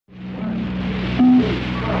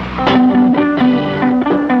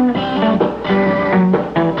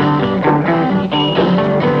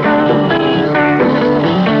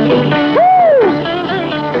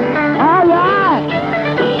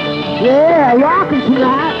rocking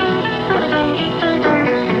tonight.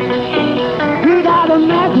 You got a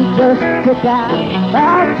magic just to die.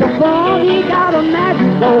 Out the phone, you got a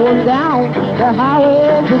magic going down the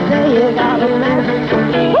highway today. You got a magic.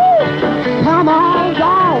 Woo! Come on,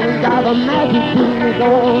 dog. You got a magic to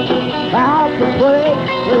go out the break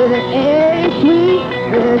with an A sweet.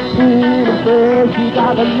 It's cool and fresh. You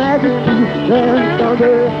got a magic to then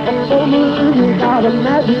thunder. Oh, you got a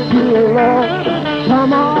magic to along.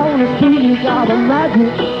 Come on and see, you got a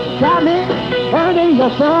magic. Got me earning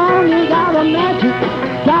your song, you got a magic.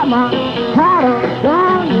 Got my heart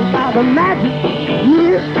on, you got a magic.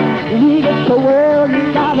 You lead it the world,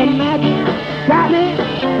 you got a magic. Got me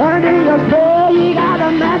earning your soul, you got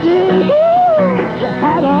a magic. Woo! You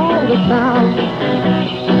have all the time.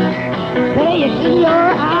 Say it's in your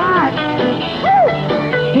eyes. Woo!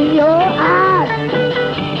 In your eyes.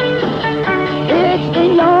 It's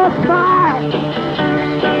in your smile.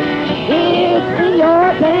 It's in your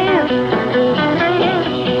dance.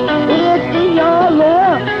 It's in your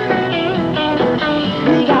love.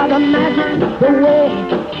 We got a magic the way.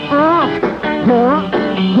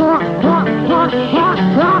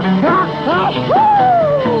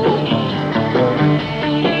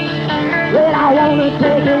 Well, I wanna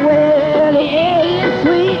take it where the air is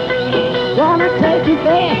sweet. Wanna take you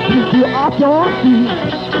fast, keep you off your feet.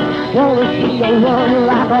 Wanna see you run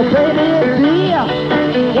like a baby deer.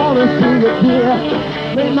 Wanna see you dear.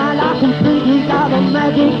 Make my life complete, you got a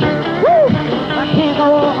magic. Woo! I can't go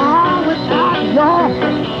on without your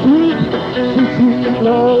sweet, sweet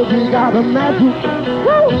love. You got a magic.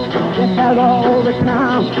 Woo! You have all the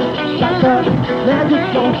time. Got that magic,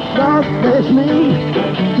 don't miss me.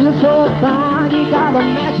 You're so fine, you got a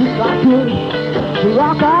magic like you.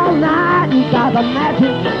 Rock all night, you got a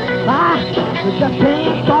magic. You just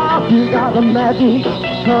can't stop, you got the magic,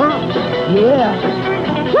 huh? Yeah.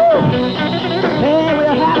 Woo! Hey,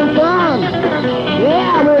 we're having fun.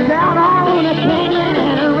 Yeah, we're down on the canyon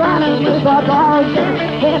and running with our dogs.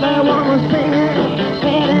 Everyone was singing,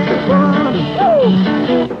 having fun. Woo!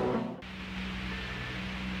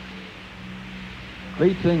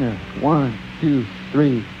 Lead singer, 1, 2,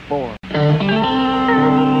 3, 4.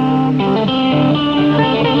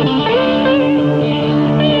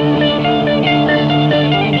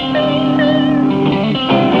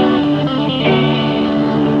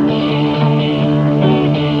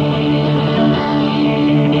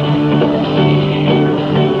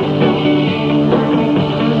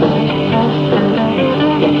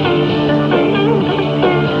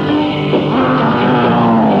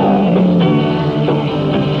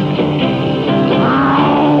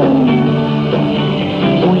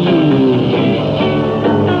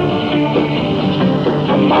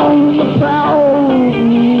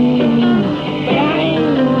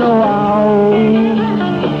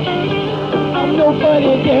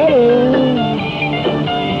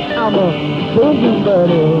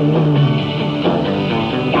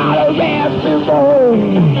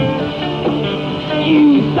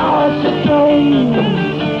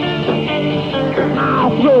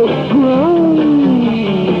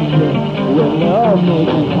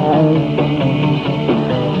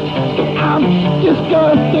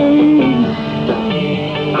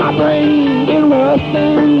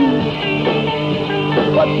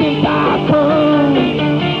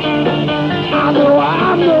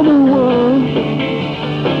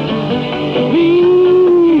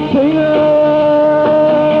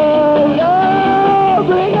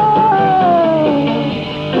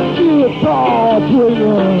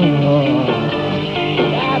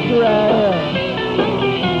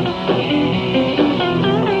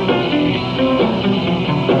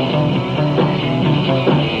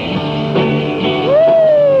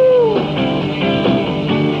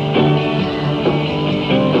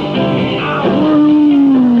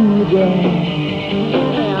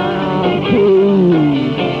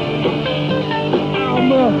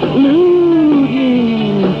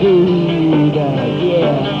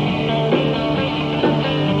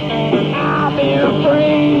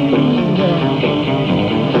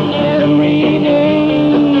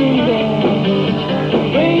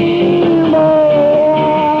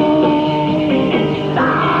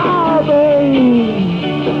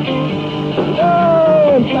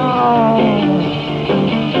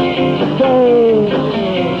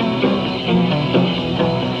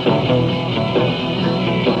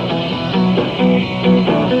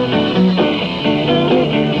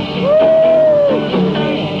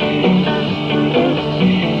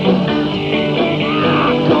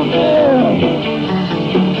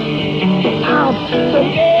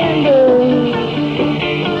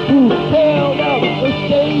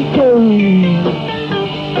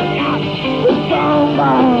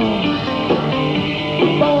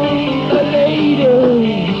 the lady.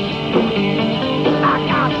 I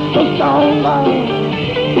got the song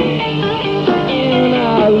and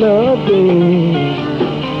I love it.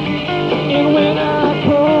 And when I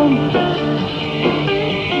come,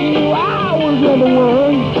 I was number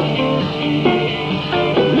one.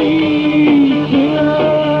 Lead singer,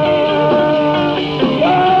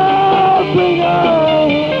 love singer,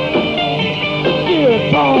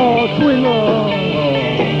 guitar swinger.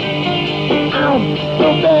 I'm so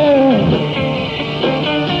bad,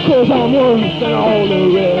 'cause I'm worse than all the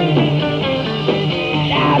rest.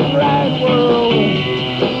 That's right, world.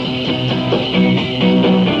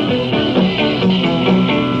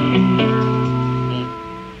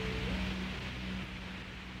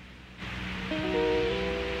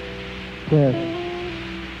 Test.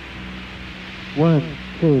 1,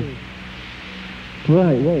 2.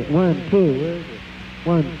 Wait, 1, 2. Where is it?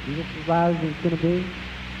 1. Is this as loud as it's gonna be?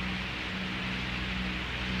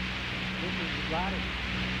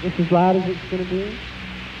 This is as loud as it's gonna be?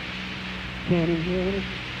 Can't even hear it? Is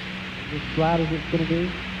this as loud as it's gonna be?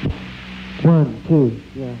 1, 2,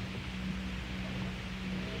 yeah.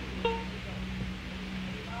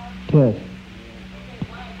 Test.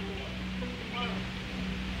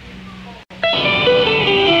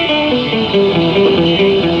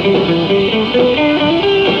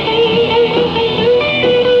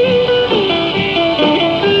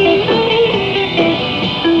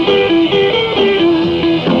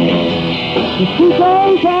 She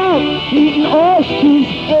goes out eating oysters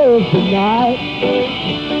every night.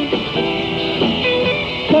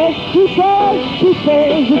 'Cause she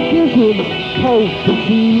says it gives him hope to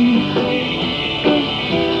see.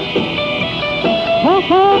 Ha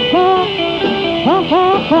ha ha, ha ha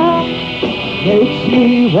ha, makes me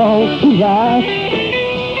want to laugh.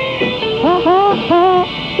 Ha ha ha,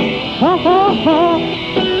 ha ha ha,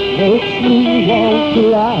 makes me want to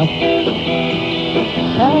laugh.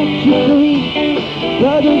 Can't you see,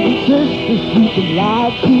 brothers and sisters, you can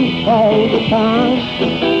lie to all the time.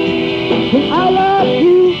 And I love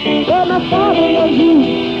you, but my father loves you.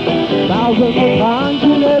 Thousands of times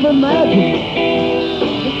you never imagined.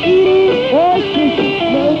 And eating oysters,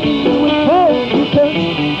 making you with hope, because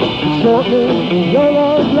shortening your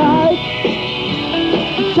own life.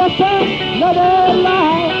 It's just another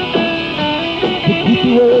lie to keep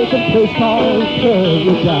you away from a place called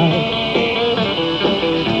paradise.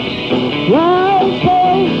 White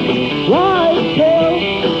tail,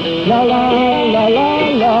 la la la la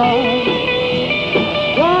la.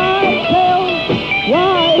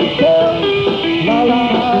 White tail, la la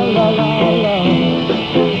la la la.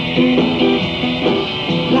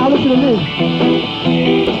 Now listen to me.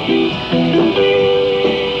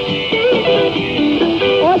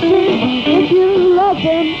 Oysters, if you love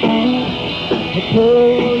them, the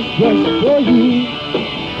tail's just for you.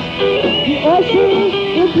 The oysters,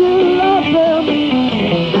 if you love them,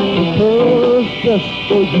 the tail's just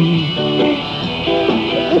for you.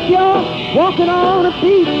 If you're walking on a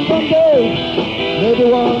beach someday, maybe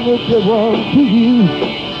one will give one to you.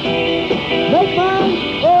 Make mine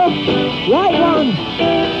a white one,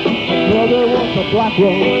 brother wants a black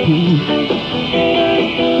one too.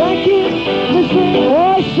 Thank you, Mr.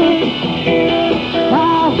 Oyster.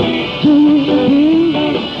 How do you do?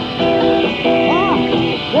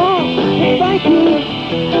 Thank you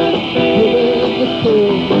for the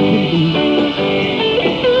story to me.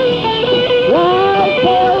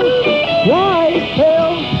 White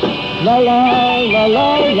tail, la la la la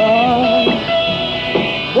la.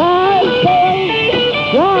 White tail,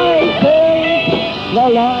 la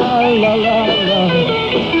la la la la.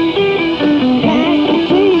 Can't you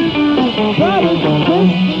see, brothers and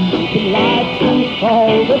sisters, you can lie to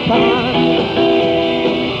all the time.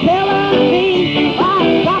 Telling me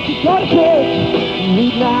I've got to go to church.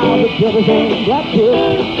 Read now the devil's own black book.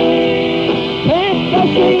 Can't they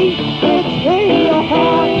see it's in your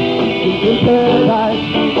heart? You're in paradise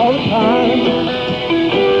all the time.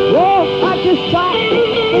 Well, I just stop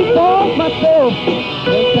and force myself.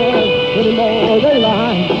 Can't tell anymore they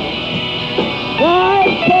lie.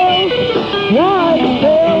 White tails, la la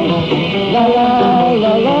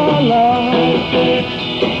la la la.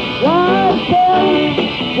 White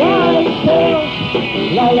tails,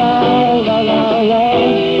 la la la la la.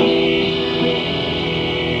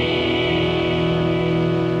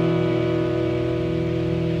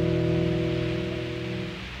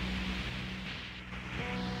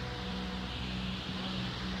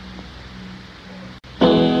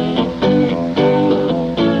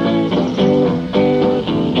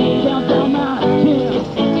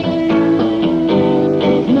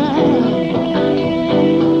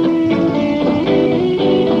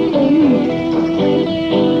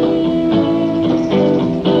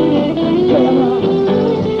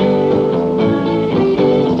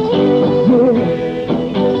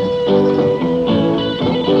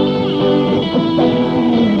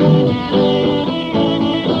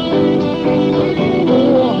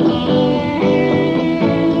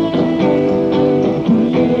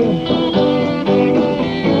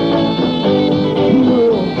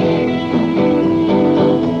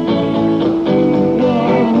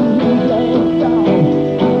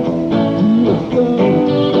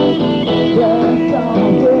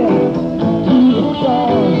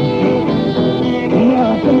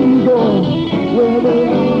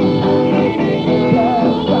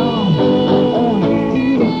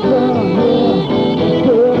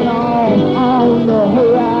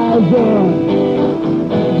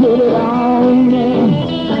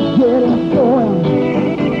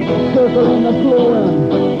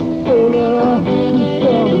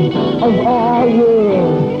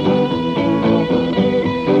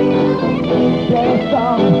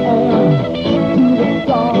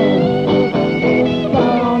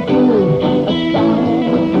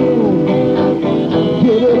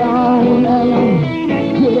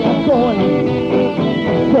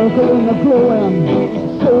 circle in the glowing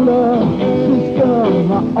solar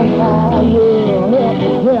system of our world.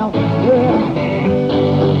 Well,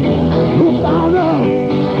 who found us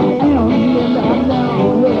and then down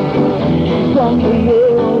from the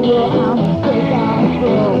world where I'm so far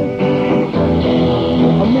from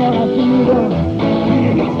America,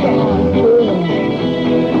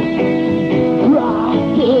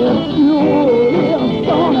 rocket fuel is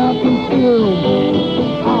gonna consume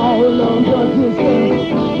all of the distance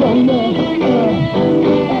from the earth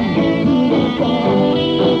and to the sun.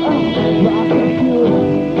 Rocket fuel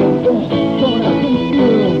is gonna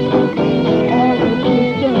consume all the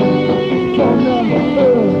distance from the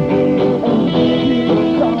earth and to the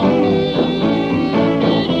sun.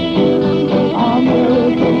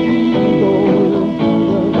 American people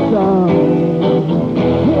to the sun.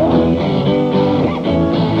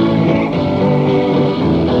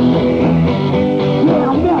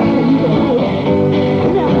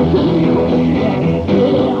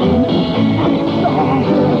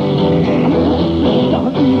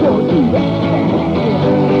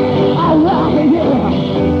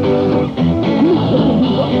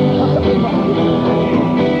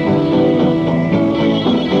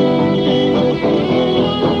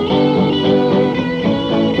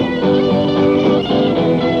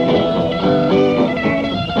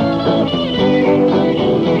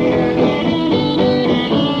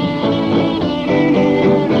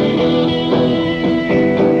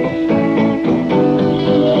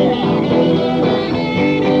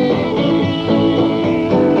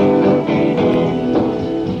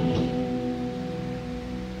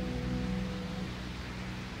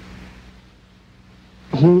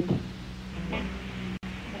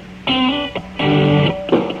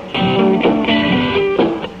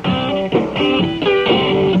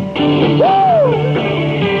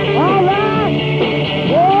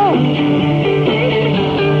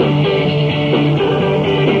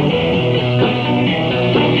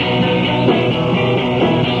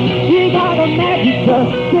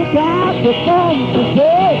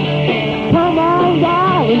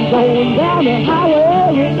 Going down the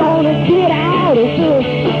highway, we're gonna get out of this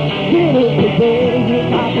city today. You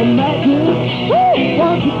got the magic, woo!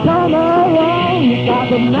 Once you come around, you got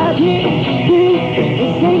the magic. You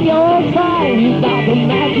sing your song, you got the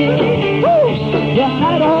magic, woo! You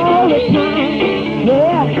had it all the time,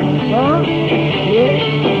 yeah,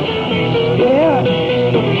 yeah.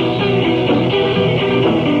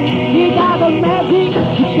 You got the magic,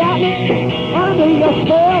 you got me under your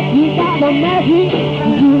spell. You got the magic.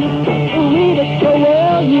 Read it so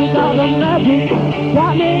well, you got the magic.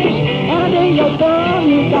 Got me under your thumb,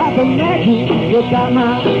 you got the magic. You got my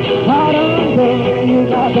heart under, you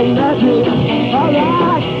got the magic.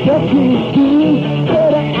 Alright, just you do,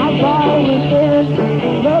 better I'm falling in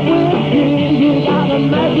love with you. You got the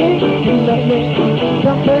magic, you let me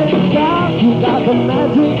jump and shout. You got the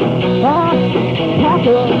magic. Talk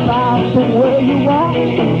about the way you walk,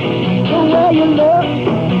 the way you look.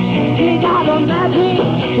 You got the magic,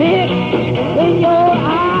 in your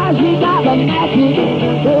eyes, you got the magic,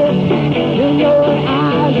 in your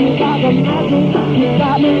eyes, you got the magic, you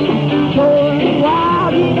got me going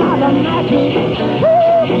wild, you got the magic, woo,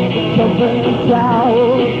 something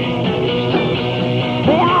shout.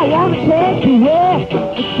 Hey, I wanna take you where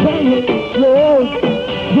the canyon flows,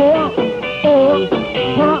 yeah, oh,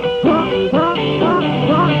 huh,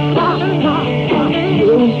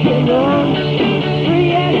 it was getting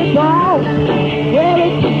song, where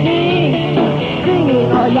it's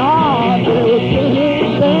singing our yard, where it's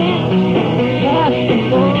singing band, that's the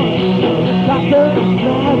fun, got the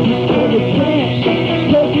magic in the can,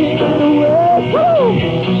 take it away, woo,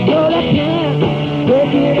 no they can't,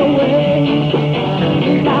 take it away,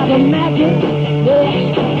 you got the magic, yeah,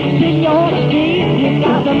 in your feet, you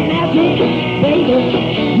got the magic, baby,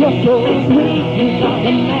 you're so sweet, you got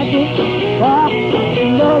the magic,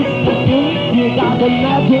 love the beat. You got the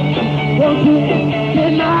magic, won't you be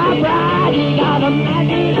my bride? You got the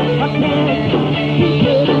magic, I can't keep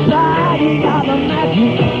it inside. You got the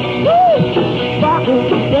magic, woo, sparkle,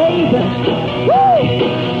 baby, woo,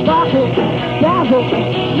 sparkle, dazzle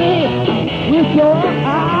me with your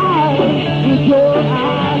eyes, with your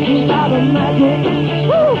eyes. You got the magic,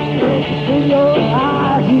 woo, in your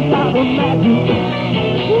eyes. You got the magic,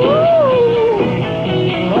 woo,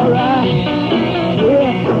 alright,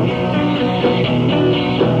 yeah.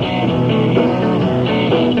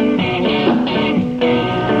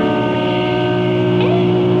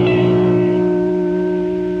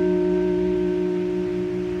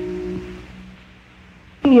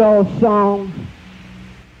 Your song.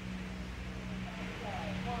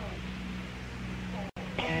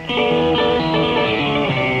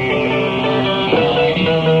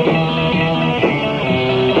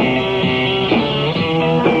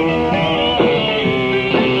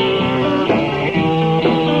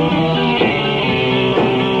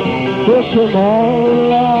 come on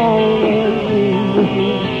along and sing with me.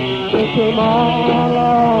 Come on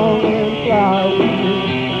along and fly with me.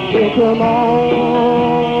 Come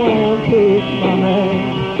on, take my hand.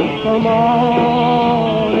 Come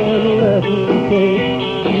on and let me take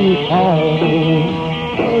you home.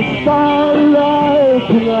 A starry ride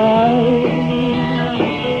tonight.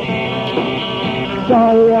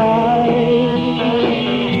 Starry ride.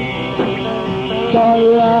 Starry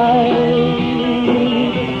ride.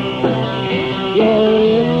 You're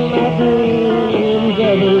in my dreams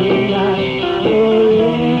every night. You're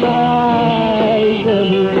in my eyes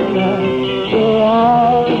every night. You're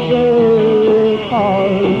all day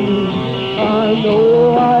calling. I know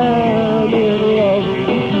I am in love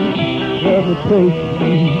with you. Let me take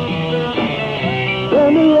you. Let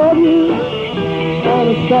me love you on a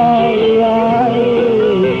starry ride.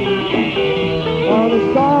 On a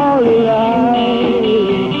starry ride.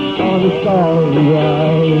 On a starry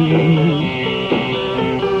ride.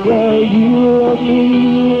 Well, you love me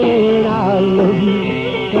and I love you.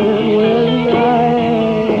 And when I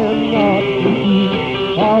am not with you,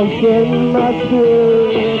 I'll send my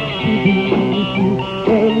spirit to be with you.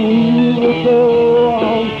 And we will go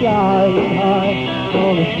on flying high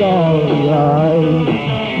on a starry ride.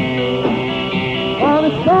 On a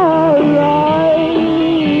starry ride.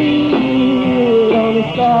 On a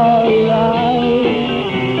starry ride.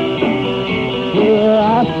 Yeah,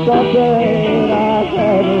 I thought that I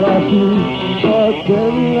had lost you, but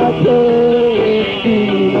then I can't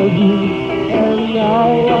feel of you. And now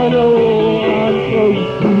I know I'm close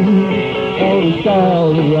to you on a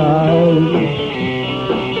starry ride.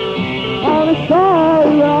 On a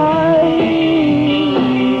starry ride.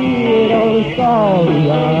 On a starry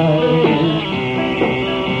ride.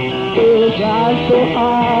 We'll fly so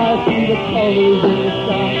high, see the colors in the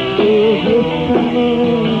sky. We'll get the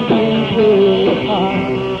moon and clear the high.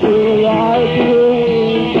 We'll ride the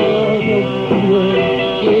angels of the earth.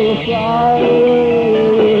 We'll fly away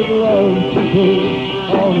with love today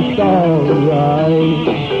on a starry ride.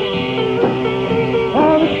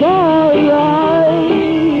 On a starry ride.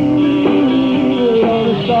 On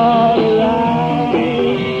a starry ride.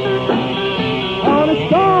 On a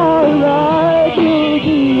starry ride. You'll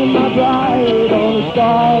be my bride. On a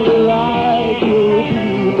starry ride. You'll be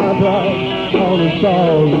my bride. On a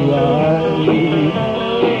starry ride.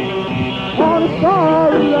 On a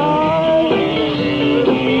starry ride.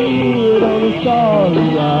 On a starry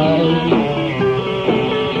ride.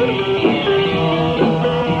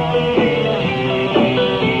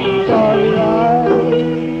 Starry ride.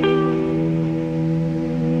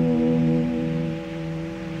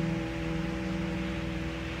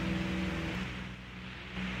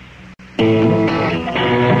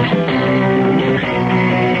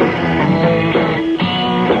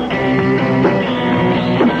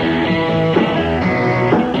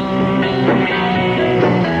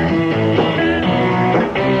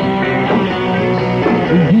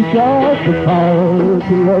 You got the power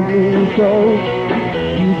to love me so.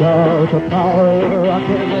 You got the power, I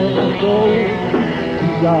can't let it go.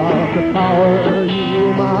 You got the power, you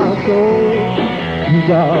rule my soul. You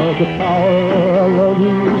got the power, I love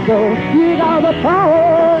you so. You got the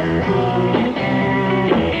power.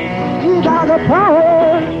 You got the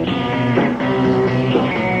power.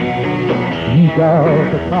 You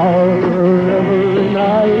got the power every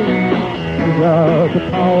night. You got the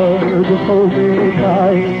power to hold me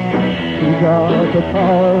tight. You got the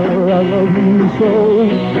power, I love you so.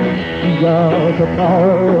 You got the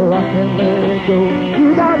power, I can't let it go. You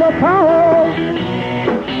got the power.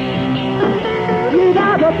 You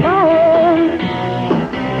got the power.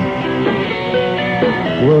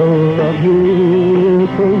 Well, I'm here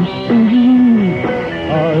close to you.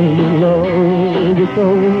 I'm in love with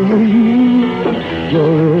only you.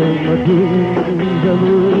 You're in my dreams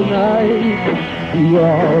every night. You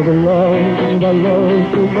are the love I love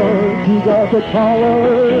so much. You got the power.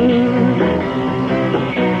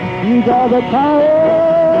 You got the power.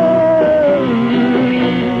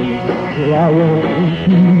 Well, I want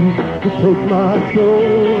you to take my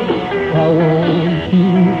soul. I want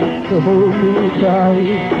you to hold me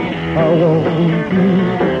tight. I want you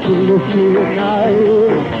to lift me at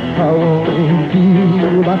night. I want you,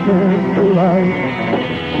 my candlelight.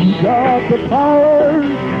 You got the power.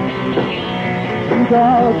 You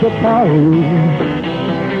got the power.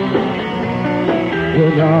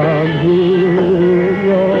 When I'm here in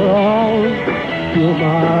your arms, feel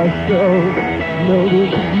myself melted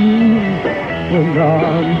to you. When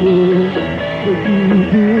I'm here with you,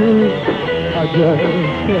 dear, I just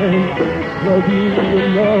can't love you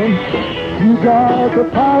enough. You got the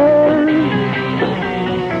power.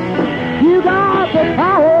 You got the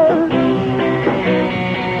power.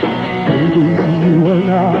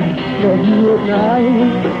 love you at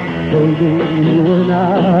night. Baby, when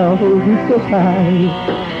I hold you so tight.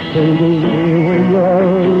 Baby, when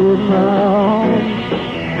you're in my arms,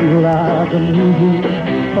 feel like I'm losing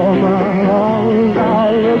all my arms. I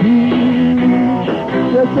love you,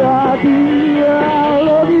 yes I do, I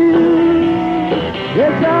love you,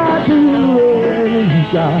 yes I do. And you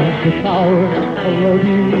got the power, I love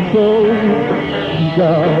you so. You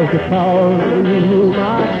got the power in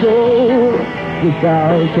my soul.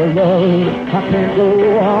 Without your love, I can't go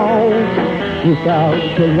on. Without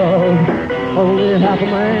your love, only half a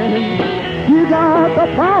man. You got the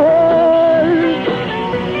power.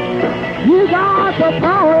 You got the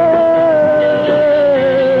power.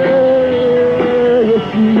 Yes,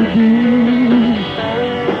 you do.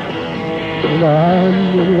 And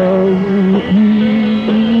I'm in love with you.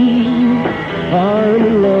 I'm in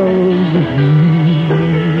love with you.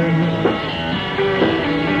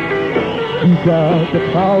 You got the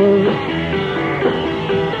power.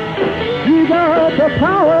 You got the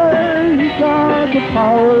power. You got the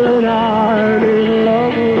power, and I'm in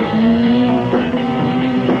love with you.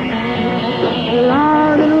 And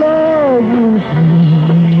I'm in love with you.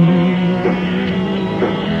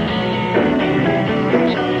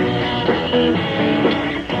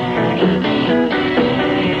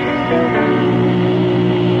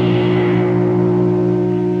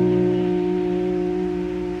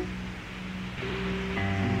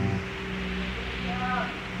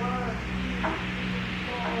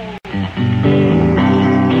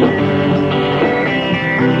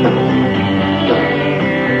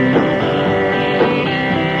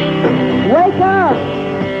 Wake up!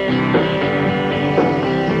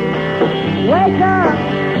 Wake up!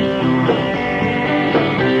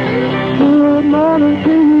 Good morning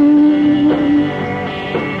to you.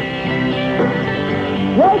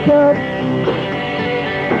 Wake up!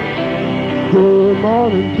 Good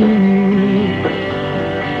morning to you.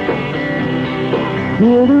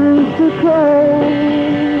 Hear the rooster crow.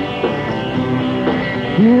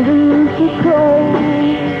 Hear the rooster crow.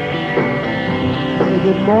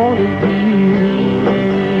 Good morning to you.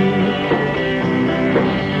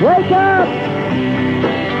 Wake up!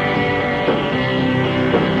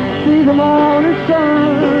 See the morning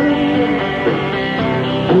sun.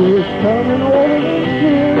 It's coming over the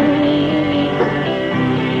hill.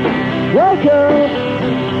 Wake up!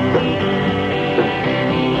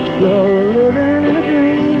 You're living in a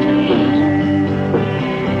dream.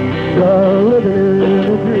 You're living in a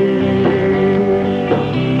dream.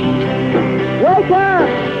 Wake up!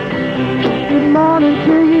 Good morning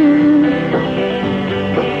to you.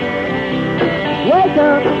 Wake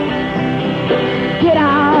up! Get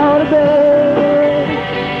out of bed.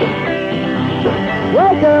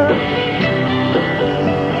 Wake up!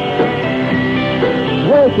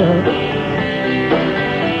 Wake up!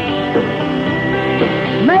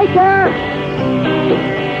 Make up!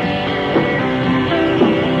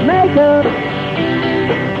 Make up!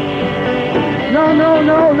 No, no,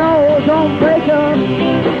 no, no, don't break up.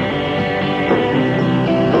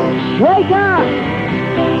 Wake up!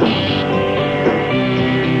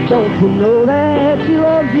 Don't you know that she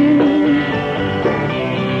loves you?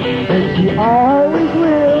 And she always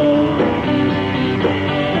will.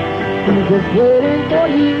 She's just waiting for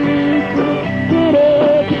you to get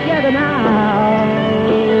it together now.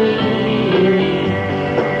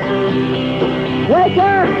 Wake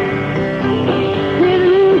up! See the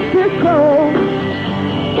rooster crow.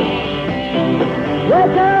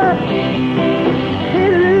 Wake up! See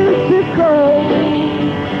the rooster crow.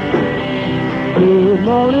 Good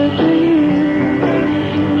morning to you.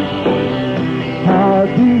 How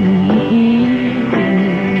do you do?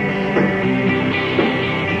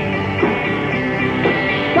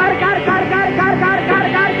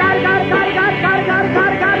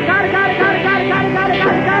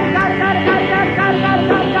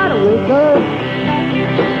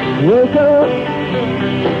 Wake up,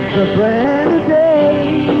 it's a brand new day.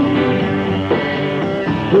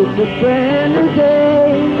 It's a brand new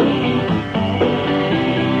day.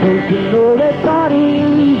 Don't you know that God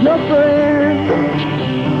is your friend?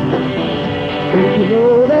 Don't you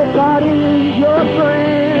know that God is your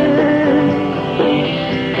friend?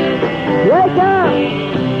 Wake up,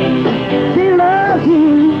 she loves you.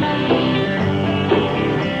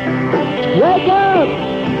 Wake up,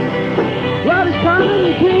 love is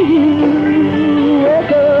coming to you.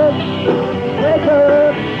 Wake up, wake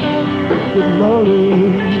up. Good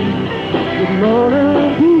morning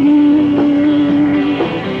to you.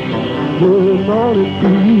 Good morning to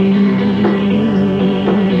you.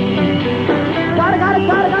 Got it.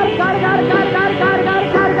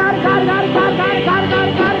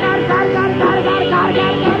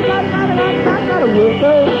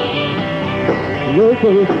 Wake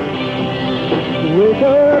up, wake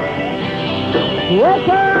up, wake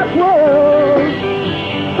up, world.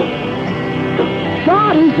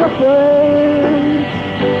 God is your friend.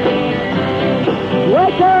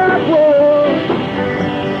 Wake up, world.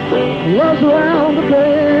 Love's around the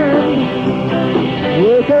bend.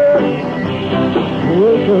 Wake up,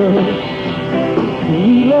 wake up. We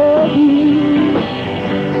love you.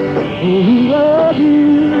 We love you.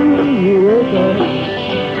 Wake up,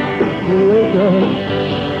 wake up.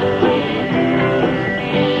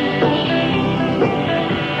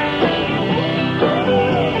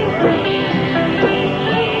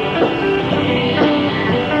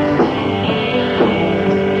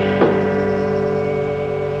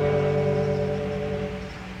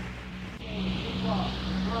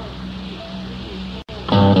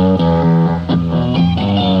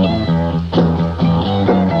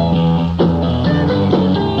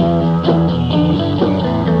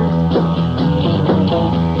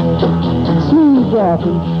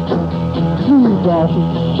 Sleepwalking,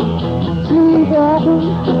 sleepwalking.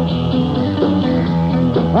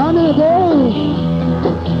 I'm in a daze.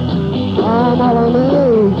 I'm all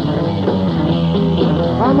amazed.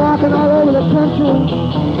 I'm walking all over the country,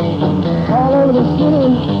 all over the city,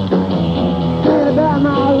 saying about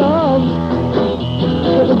my love,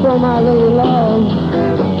 looking for my lady love,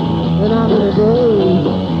 and I'm in a daze.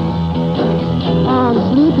 I'm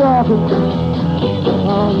sleepwalking.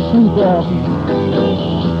 I'm sleepwalking,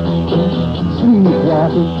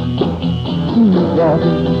 sleepwalking,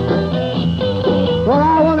 sleepwalking. Well, I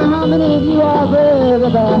wonder how many of you out there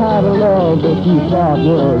that have a love that you thought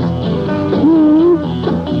was true.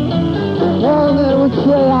 Well, they would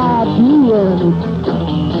say I do, and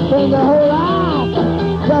spend their whole life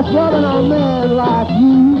just loving a man like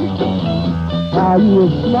you. How you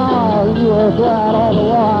would smile and you were glad all the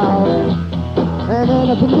while. And then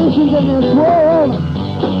the conditions in this world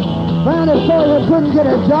found it so you couldn't get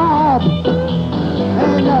a job,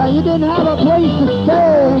 and you didn't have a place to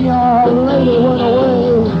stay, and your lady went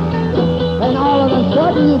away, and all of a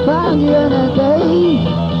sudden you found you in a daze.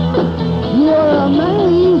 You were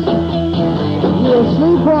amazed. You were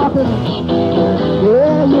sleepwalking.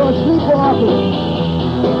 Yeah, you were sleepwalking.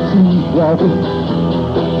 Sleepwalking.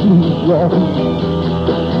 Sleepwalking.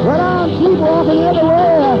 But I'm sleepwalking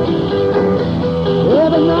everywhere.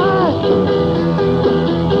 Every night,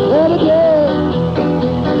 every day,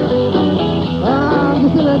 I'm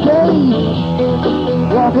just in a daze,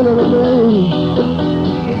 walking in a daze.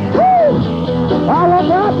 Woo! I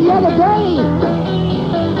woke up the other day,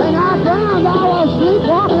 and I found I was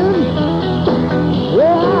sleepwalking.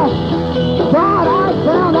 Yeah, God, I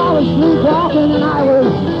found I was sleepwalking, and I was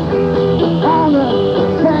on the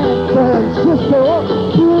San Francisco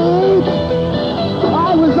Bridge.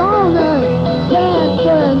 I was on the San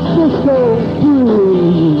Francisco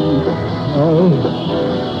Bridge. Oh.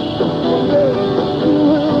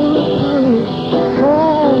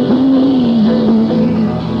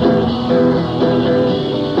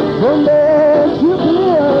 Someday she'll be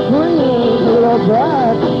a bringing her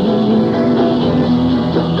back to me.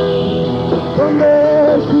 Someday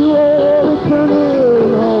she will be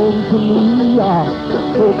coming home to me. I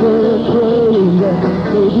hope and pray that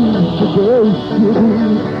maybe today she'll be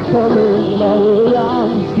coming my way. I'm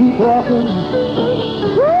sleepwalking.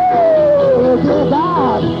 Woo! Dear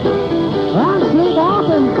God, I'm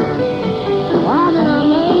sleepwalking. I'm in a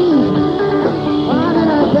maze. I'm in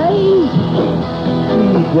a daze.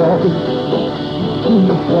 Sleepwalking.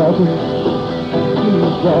 Sleepwalking.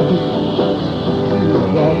 Sleepwalking.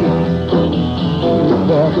 Sleepwalking.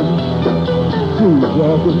 Sleepwalking.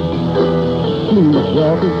 Sleepwalking.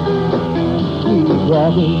 Sleepwalking.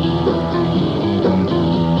 Sleepwalking.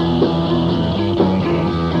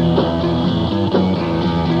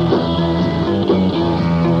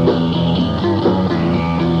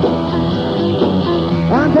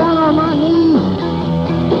 I'm down on my knees.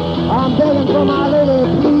 I'm begging for my lady,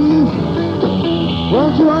 please.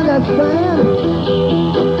 Won't you understand?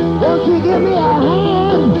 Won't you give me a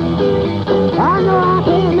hand? I know I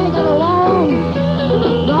can't make it alone.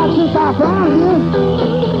 Not since I found you.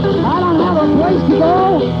 I don't have a place to go.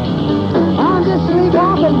 I'm just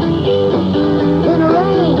sleepwalking in the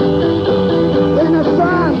rain, in the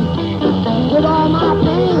sun, with all my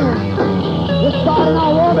pain. It's starting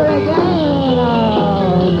all over again.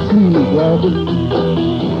 I'm sleepwalking,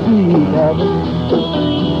 sleepwalking,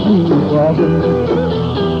 sleepwalking,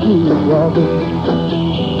 sleepwalking.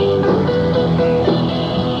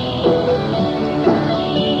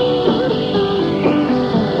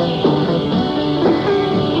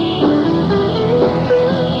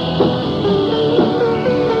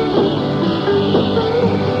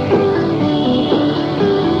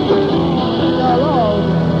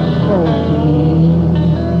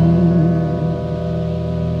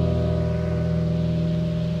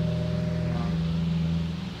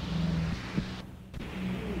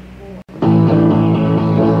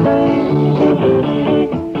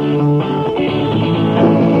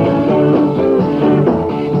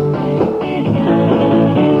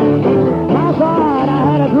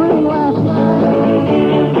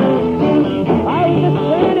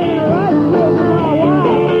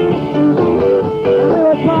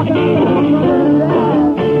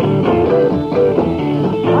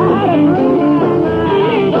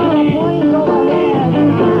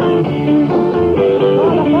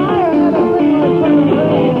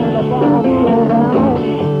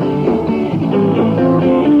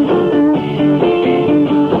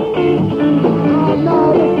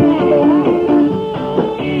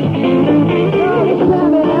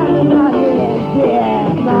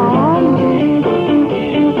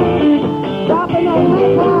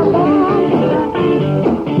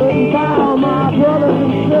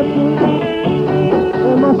 listen,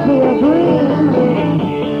 it must be a dream.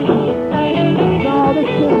 No, this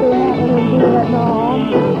can't be happening in Vietnam.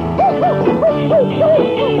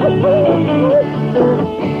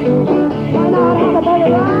 Why not have a bowl of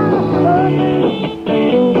rice?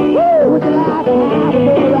 Would you like to have a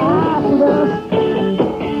bowl of rice with us?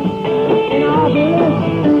 In our village?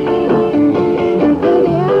 Leave the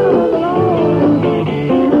animals alone.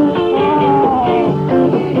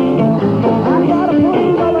 I got a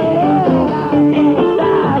plane over here. I got a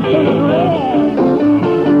dive from the red.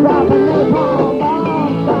 Dropping napalm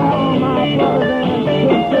bombs on my brothers and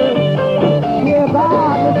sisters. Dear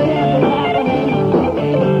God, this can't be happening.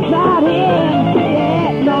 Not in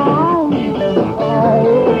Vietnam. Oh,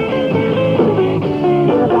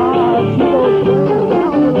 dear God, she goes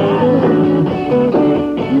down the line.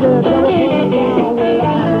 Dear double down the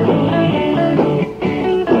line.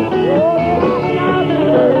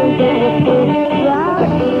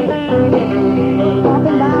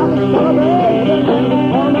 Talking about the celebration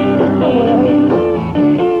on the way.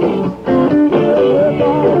 We're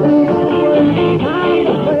going to time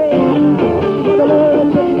to pray for the Lord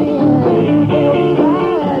to be in.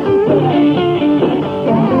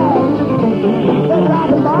 They're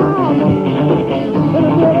dropping bombs in the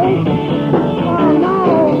village. Oh no,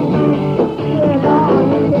 dear God,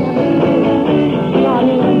 you can't be not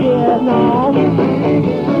in Vietnam.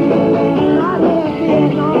 Not in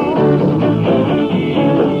Vietnam.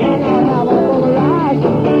 I have a full of rice.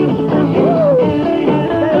 Woo!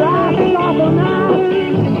 They rice is awful nice.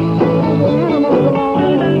 And the animals alone.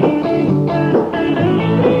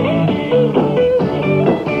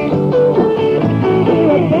 We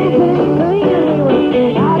were dancing and singing. We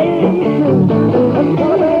were out in the street. A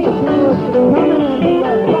celebration was coming and we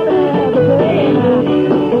were coming as a day now.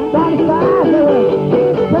 Satisfied, they were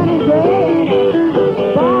plenty gay.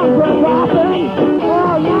 Bombs were dropping.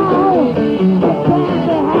 Oh no, it can't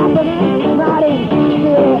be happening. Not in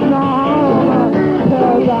Vietnam.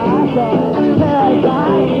 Paradise,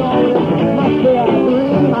 paradise. Must be a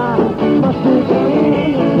dream. I must be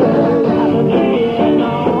dreaming. It can't be happening in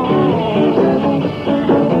Vietnam.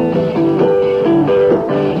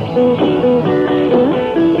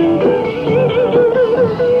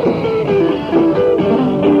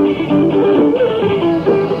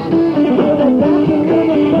 With a dancing, with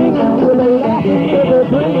a singing, with a laughing, with a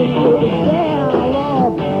drinking, with a sharing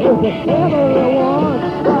love, with everyone.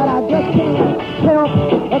 But I just can't help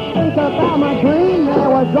but think about my dream. They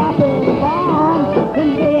were dropping bombs in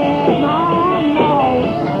Vietnam.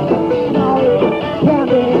 No, it can't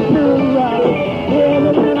be true. We're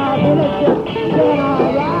living in our villages, in our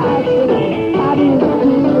lives. How do you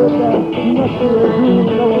feel that you must be a dream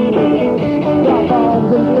going with drop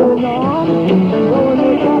bombs in Vietnam? Going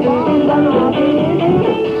with drop bombs on our village.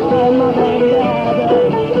 Oh, mother and dad, I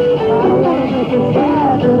don't want to make you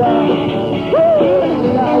sad, but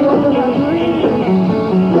that wasn't a dream.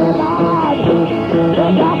 Dear God,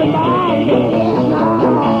 they're dropping bombs in Vietnam.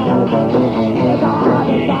 Dear God,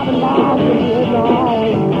 they're dropping bombs in Vietnam.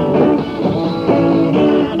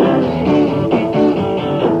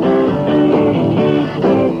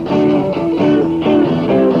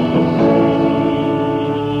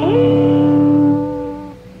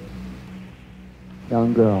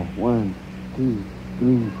 Young girl, 1, 2,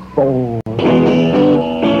 3, 4.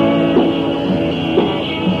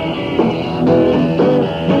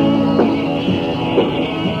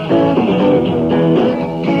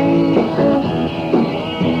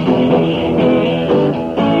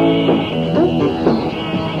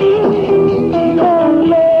 Young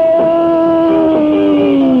lady,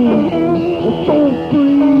 it's so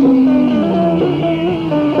free.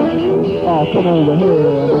 Oh, come over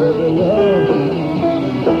here, baby.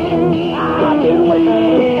 I've been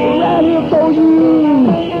waiting right here for you.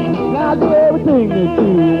 Now do everything that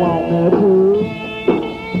you want me to.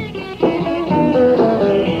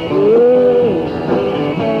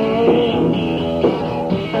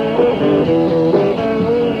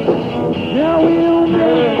 Now we'll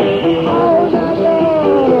make all night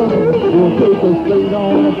long. We'll take us straight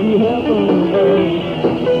on if you have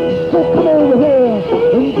So come over here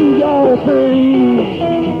and do your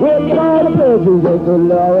thing. We'll get all the pleasures that the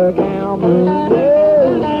Lord can bring.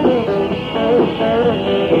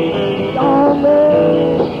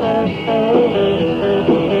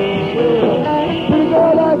 Pretty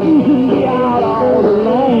girl like you shouldn't be out all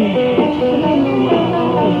alone.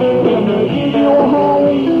 I'm gonna give you a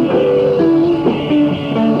home.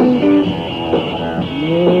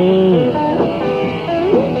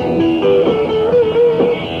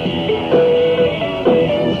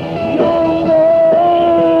 Young girl,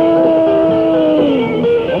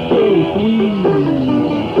 okay, sweet.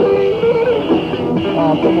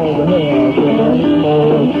 come over here,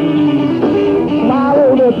 follow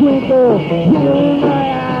the twinkle in my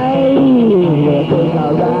eyes. We'll take a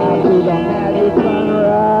ride through the magic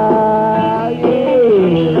sunrise.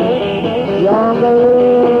 Yeah, younger,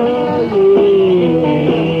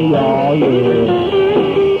 yeah, yeah.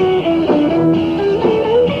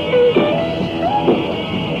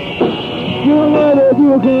 You know that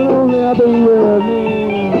you can only be with me.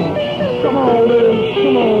 Come on, baby,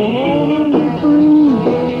 come on, home and free.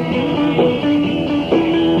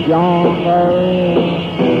 Younger.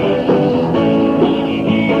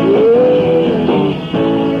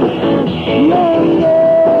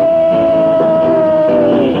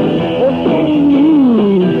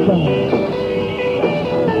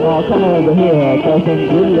 Oh, come over here, cause I'm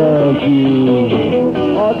good love you.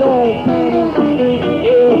 Oh, don't panic,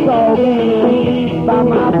 it's all good. By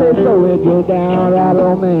my face, so it goes down right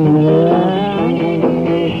on me.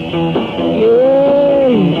 Yeah,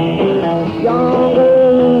 younger.